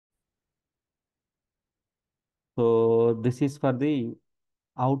this is for the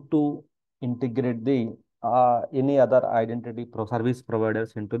how to integrate the any other identity service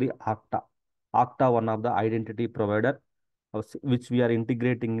providers into the Okta. Okta, one of the identity provider which we are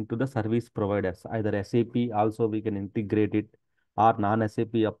integrating into the service providers, either SAP also we can integrate it, or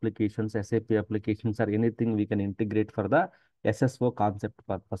non-SAP applications, SAP applications, or anything we can integrate for the SSO concept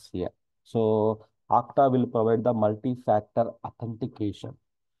purpose here. So Okta will provide the multi-factor authentication.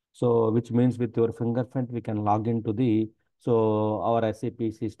 So which means with your fingerprint we can log into the our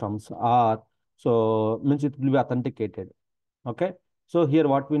SAP systems, or means it will be authenticated. Okay. So here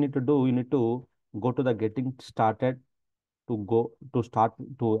what we need to do, we need to go to the getting started, to go to start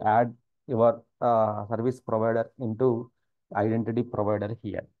to add your service provider into identity provider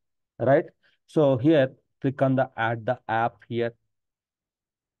here, right? So here click on the add the app here.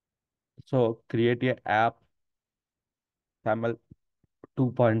 So create a app camel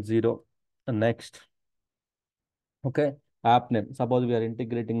 2.0. Next. Okay, app name. Suppose we are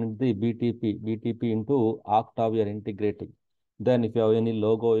integrating into the BTP into Okta we are integrating. Then if you have any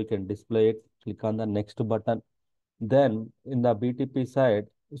logo, you can display it. Click on the next button. Then in the BTP side,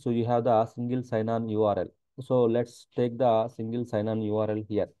 so you have the single sign-on URL. So let's take the single sign-on URL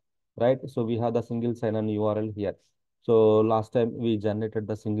here, right? So we have the single sign-on URL here. So last time we generated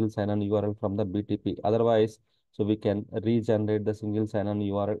the single sign-on URL from the BTP. Otherwise, so we can regenerate the single sign-on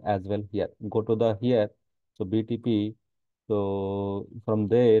URL as well here. Go to the here. So BTP. So from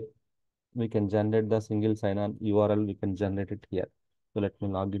there, we can generate the single sign-on URL. We can generate it here. So let me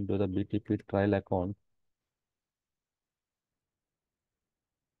log into the BTP trial account.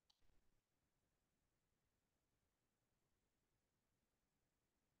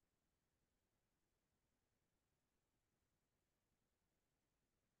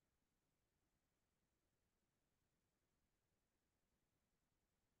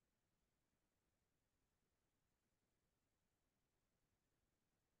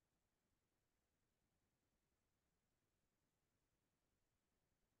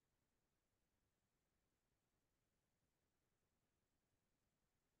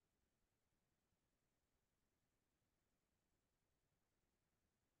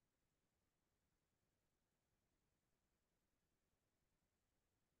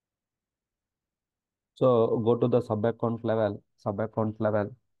 So go to the sub account level,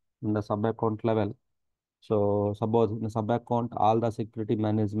 in the sub account level. So suppose in the sub account, all the security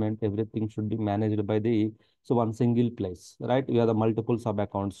management, everything should be managed by the one single place, right? We have the multiple sub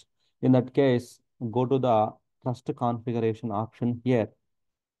accounts. In that case, go to the trust configuration option here.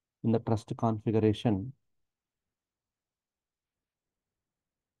 In the trust configuration,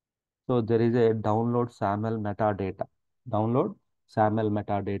 so there is a download SAML metadata. Download SAML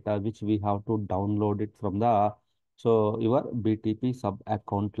metadata, which we have to download it from the your BTP sub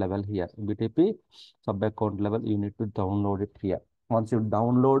account level here. BTP sub account level, you need to download it here. Once you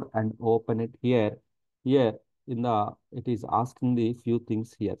download and open it here, here in the it is asking the few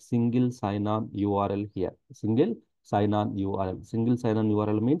things here. Single sign-on URL here. Single sign-on URL. Single sign-on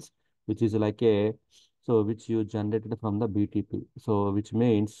URL means which is like a which you generated from the BTP. So which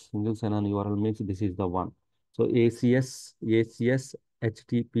means single sign-on URL means this is the one. So ACS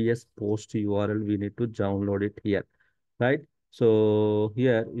HTTPS post URL, we need to download it here, right? So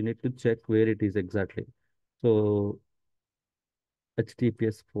here you need to check where it is exactly. So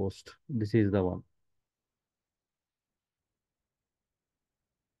HTTPS post, this is the one.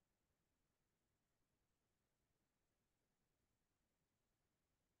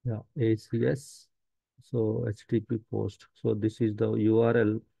 Yeah, ACS. So HTTP post. So this is the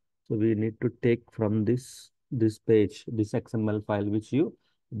URL. So we need to take from this page, this XML file which you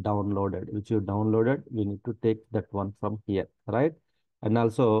downloaded. We need to take that one from here, right? And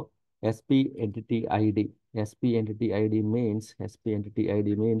also SP entity ID. SP entity ID means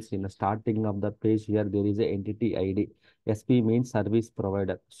in the starting of the page here there is a entity ID. SP means service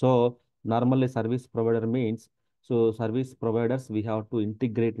provider. So normally service provider means service providers, we have to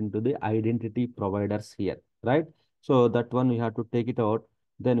integrate into the identity providers here, right? So that one we have to take it out.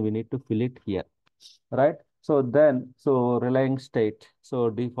 Then we need to fill it here, right? So relying state. So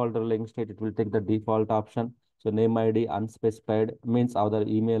default relying state, it will take the default option. So name ID unspecified means other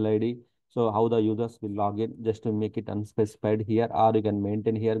email ID. So how the users will log in, just to make it unspecified here, or you can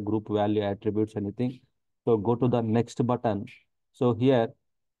maintain here group value attributes, anything. So go to the next button. So here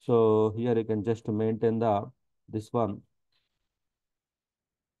you can just maintain this one.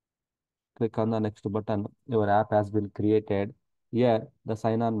 Click on the next button. Your app has been created. Here, the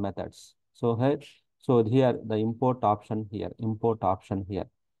sign-on methods. So here the import option here.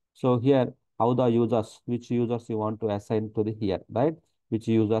 So here, how the users, which users you want to assign to the here, right? Which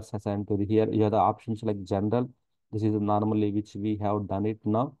users assign to the here. You have the options like general. This is normally which we have done it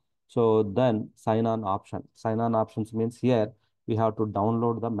now. So then sign on option. Sign on options means here we have to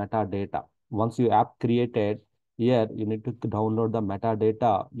download the metadata. Once you app created, here you need to download the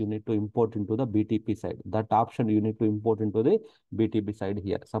metadata. You need to import into the BTP side. That option you need to import into the BTP side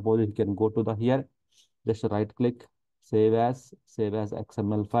here. Suppose you can go to the here, just right click, save as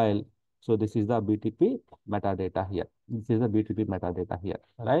XML file. So this is the BTP metadata here. This is the BTP metadata here,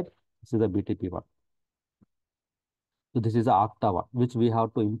 right? This is the BTP one. So this is the Okta one, which we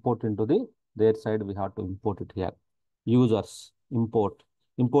have to import into the their side. We have to import it here. Users import.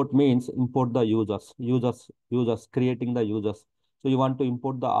 Import means import the users. Users creating the users. So you want to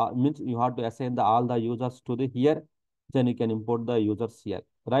import the means you have to assign the all the users to the here. Then you can import the users here,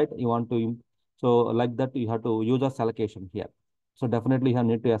 right? You want to so like that you have to users allocation here. So definitely you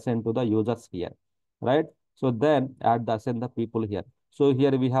need to assign to the users here, right? So then add the assign the people here. So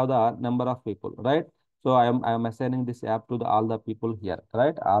here we have the number of people, right? So I am assigning this app to the all the people here,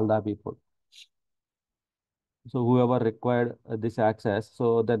 right? All the people. So whoever required this access,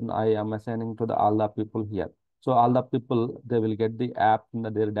 so then I am assigning to the all the people here. So all the people they will get the app in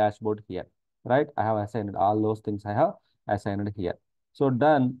their dashboard here, right? I have assigned all those things I have assigned here. So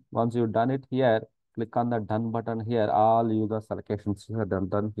done. Once you've done it here, click on the done button here. All user allocations are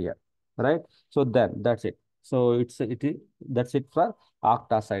done here, right? So then that's it. So that's it for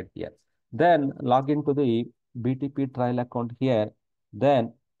Okta side here. Then log into the BTP trial account here.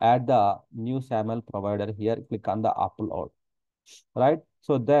 Then add the new SAML provider here, click on the upload, right?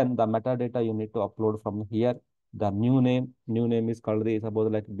 So then the metadata you need to upload from here. The new name is called the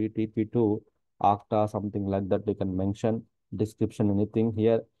suppose like BTP2 Okta, something like that. You can mention description, anything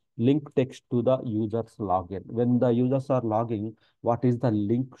here. Link text to the user's login. When the users are logging, what is the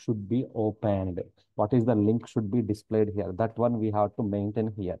link should be opened? What is the link should be displayed here? That one we have to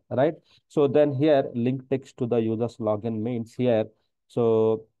maintain here, right? So then here link text to the user's login means here.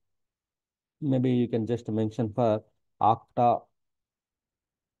 So maybe you can just mention for Okta,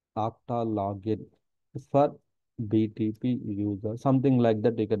 Okta login for BTP user, something like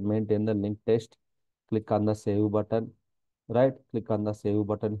that. You can maintain the link test. Click on the save button, right? Click on the save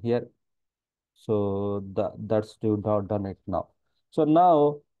button here. So that's you have done it now. So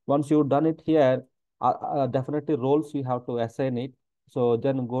now once you've done it here, definitely roles you have to assign it. So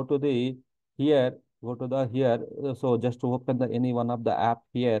then go to the here, go to the here. So just to open the any one of the app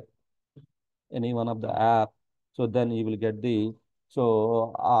here, any one of the app, so then you will get the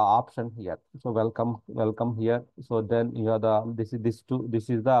option here. So welcome here. So then you have the this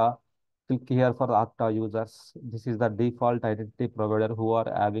is the click here for Okta users. This is the default identity provider who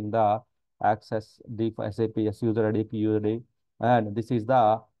are having the access default SAP user ID PUD, and this is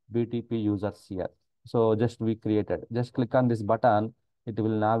the BTP users here. So just we created. Just click on this button. It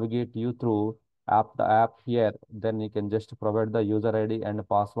will navigate you through the app here. Then you can just provide the user ID and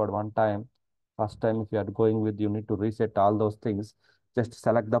password one time. First time, if you are going with, you need to reset all those things. Just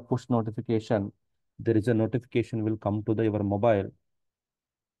select the push notification. There is a notification will come to your mobile.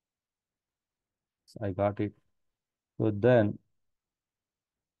 So I got it. So then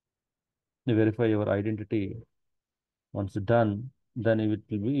you verify your identity. Once done, then you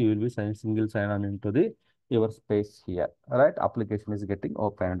will be single sign on into the your space here. Right? Application is getting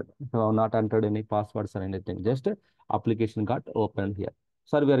opened. So not entered any passwords or anything. Just application got opened here.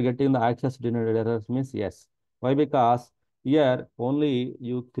 Sir, we are getting the access denied errors means yes. Why? Because here only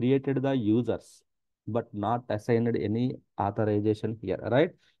you created the users, but not assigned any authorization here, right?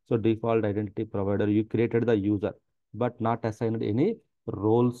 So default identity provider, you created the user, but not assigned any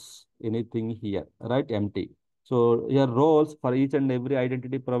roles, anything here, right? Empty. So your roles for each and every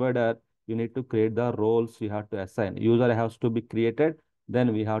identity provider, you need to create the roles you have to assign. User has to be created,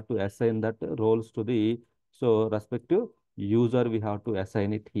 then we have to assign that roles to the respective user. We have to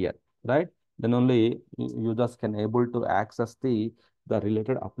assign it here, right? Then only users can able to access the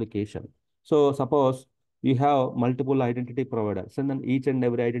related application. So suppose you have multiple identity providers, and then each and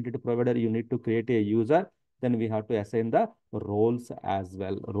every identity provider you need to create a user. Then we have to assign the roles as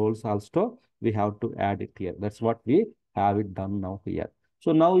well. Roles also we have to add it here. That's what we have it done now here.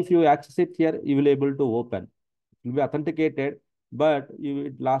 So now if you access it here, you will able to open. It will be authenticated, but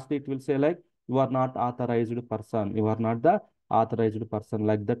lastly it will say like you are not authorized person. You are not the authorized person,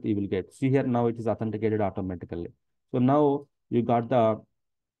 like that you will get. See here now it is authenticated automatically. So now you got the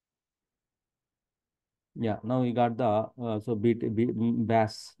yeah, now we got the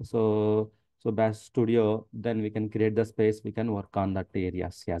Bash. So Bash Studio. Then we can create the space. We can work on that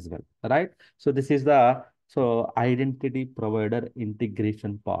areas as well, right? So this is the identity provider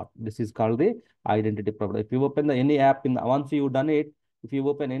integration part. This is called the identity provider. If you open the any app once you done it, if you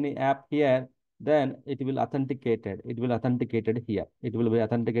open any app here, then it will authenticated. It will authenticated here. It will be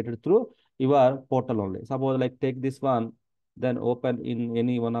authenticated through your portal only. Suppose like take this one, then open in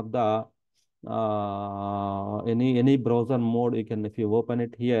any one of the any browser mode. You can, if you open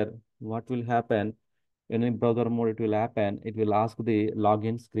it here, what will happen? Any browser mode, it will happen. It will ask the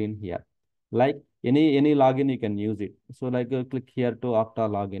login screen here. Like any login, you can use it. So like click here to Okta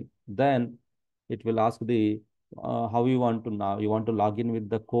login. Then it will ask the how you want to now. You want to log in with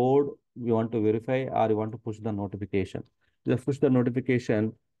the code, you want to verify, or you want to push the notification. Just push the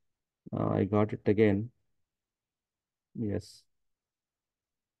notification. I got it again. Yes,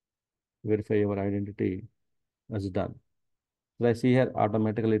 verify your identity is done. So I see here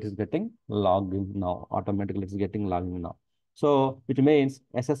automatically it is getting logged in now. Automatically it's getting logged in now. So it means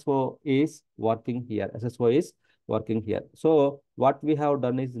SSO is working here. SSO is working here. So what we have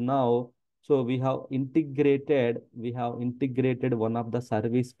done is now, so we have integrated one of the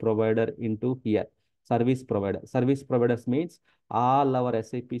service provider into here. Service provider. Service providers means all our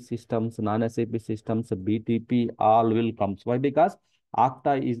SAP systems, non-SAP systems, BTP, all will come. Why? Because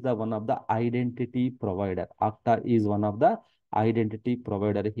Okta is the one of the identity provider. Okta is one of the identity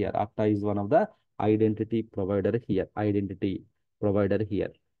provider here. Okta is one of the identity provider here. Identity provider here.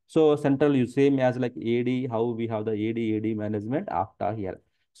 So central you same as like AD, how we have the AD management, Okta here.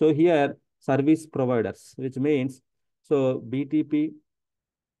 So here service providers, which means so BTP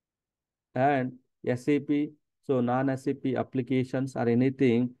and SAP, so non-SAP applications or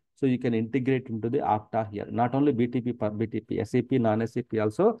anything, so you can integrate into the Okta here. Not only BTP per BTP, SAP, non-SAP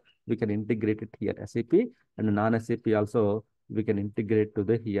also we can integrate it here. SAP and non-SAP also we can integrate to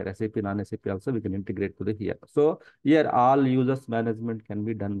the here. SAP, non-SAP also we can integrate to the here. So here all users management can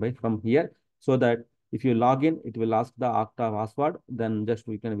be done by from here, so that if you log in, it will ask the Okta password, then just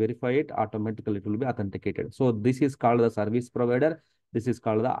we can verify it, automatically it will be authenticated. So this is called the service provider. This is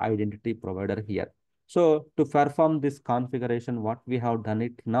called the identity provider here. So to perform this configuration, what we have done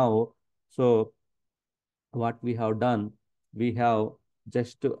it now. So what we have done, we have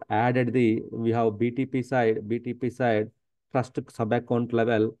just added the, we have BTP side, trust sub account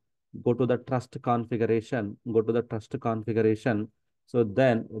level, go to the trust configuration, go to the trust configuration. So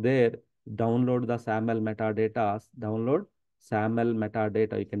then there, download the SAML metadata, download SAML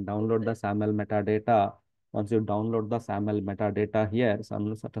metadata. You can download the SAML metadata. Once you download the SAML metadata here,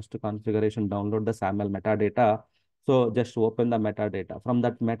 some trust configuration, download the SAML metadata. So just open the metadata. From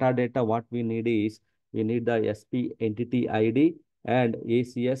that metadata, what we need is, we need the SP entity ID and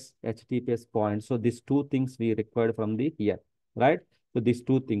ACS HTTPS point. So these two things we required from the here, right? So these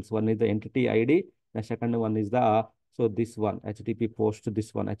two things, one is the entity ID, the second one is the, so this one HTTP post,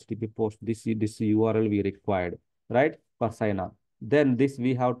 this one HTTP post, this URL we required, right? For sign on. Then this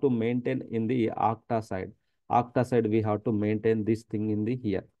we have to maintain in the Okta side. Okta side, we have to maintain this thing in the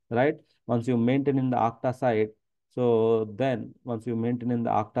here, right? Once you maintain in the Okta side, so then once you maintain in the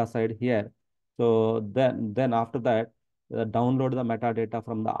Okta side here, so then after that, download the metadata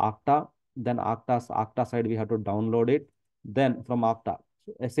from the Okta. Then Okta side we have to download it. Then from Okta,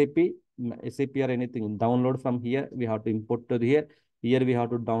 so SAP or anything, download from here. We have to import to here. Here we have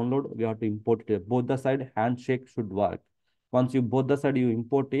to download. We have to import it. Both the side handshake should work. Once you both the side you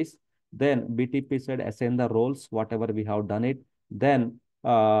import is, then BTP side assign the roles whatever we have done it. Then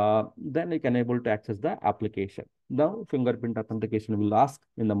you can able to access the application. Now fingerprint authentication will ask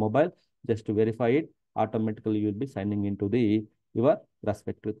in the mobile, just to verify it, automatically you will be signing into the your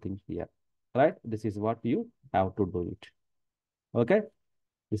respective thing here, right? This is what you have to do it. Okay,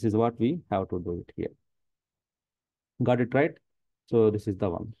 this is what we have to do it here. Got it right? So this is the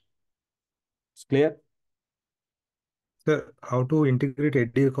one. It's clear. Sir, how to integrate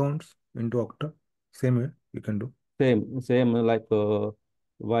AD accounts into Okta? Same way you can do. Same like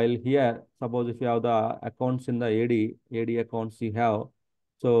while here, suppose if you have the accounts in the AD accounts you have,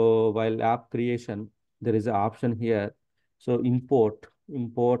 so while app creation, there is an option here. So import,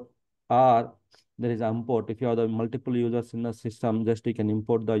 or there is import. If you have the multiple users in the system, just you can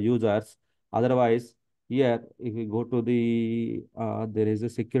import the users. Otherwise, here, if you go to the, there is a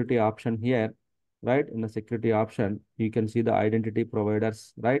security option here, right? In the security option, you can see the identity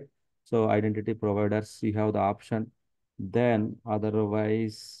providers, right? So identity providers, you have the option. Then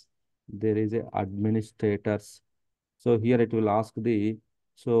otherwise, there is a administrators. So here it will ask the,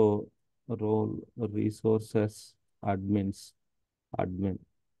 so role resources admins, admin.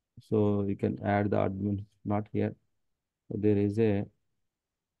 So you can add the admin, not here. So there is a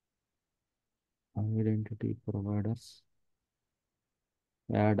identity providers,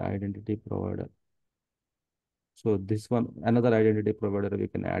 add identity provider. So this one, another identity provider, we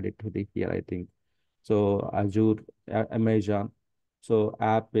can add it to the here, I think. So Azure, Amazon. So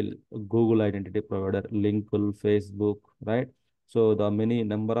Apple, Google identity provider, Linkl, Facebook, right? So the many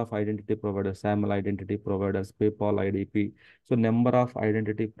number of identity providers, SAML identity providers, PayPal IDP. So number of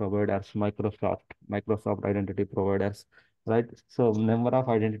identity providers, Microsoft identity providers, right? So number of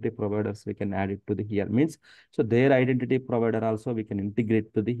identity providers we can add it to the here means. So their identity provider also we can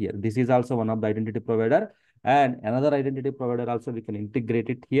integrate to the here. This is also one of the identity provider, and another identity provider also we can integrate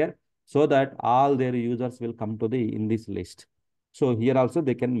it here, so that all their users will come to the in this list. So here also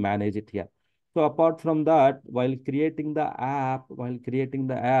they can manage it here. So apart from that, while creating the app,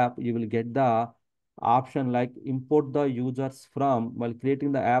 you will get the option like import the users from. While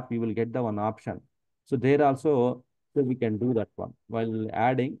creating the app, you will get the one option. So there also, so we can do that one. While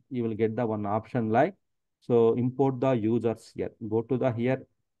adding, you will get the one option like, so import the users here. Go to the here,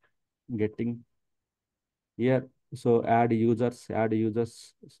 getting here. So add users.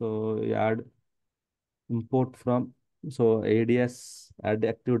 So you add import from. So ADS, add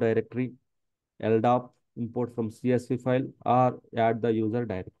Active Directory, LDAP, import from CSV file, or add the user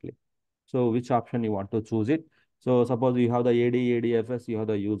directly. So which option you want to choose it. So suppose you have the ADFS, you have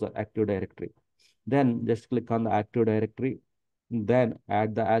the user Active Directory. Then just click on the Active Directory. Then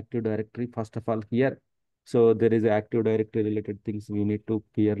add the Active Directory first of all here. So there is Active Directory related things we need to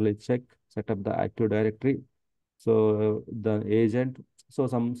clearly check. Set up the Active Directory. So the agent. So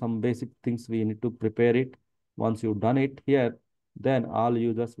some basic things we need to prepare it. Once you've done it here, then all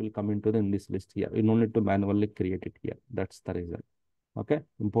users will come into in this list here. You don't need to manually create it here. That's the result. Okay,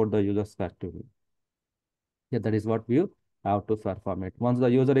 import the users actively. Yeah, that is what we have to perform it. Once the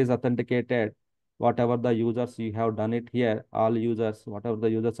user is authenticated, whatever the users you have done it here, all users, whatever the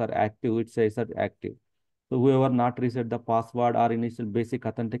users are active, it says that active. So whoever not reset the password or initial basic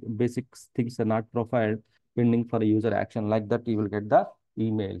things are not profiled, pending for user action like that, you will get the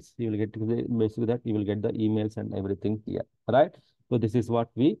emails. You will get basically that you will get the emails and everything here, right? So this is what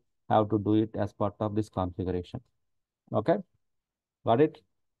we have to do it as part of this configuration. Okay, got it?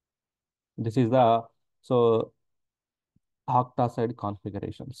 This is the so Okta side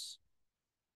configurations.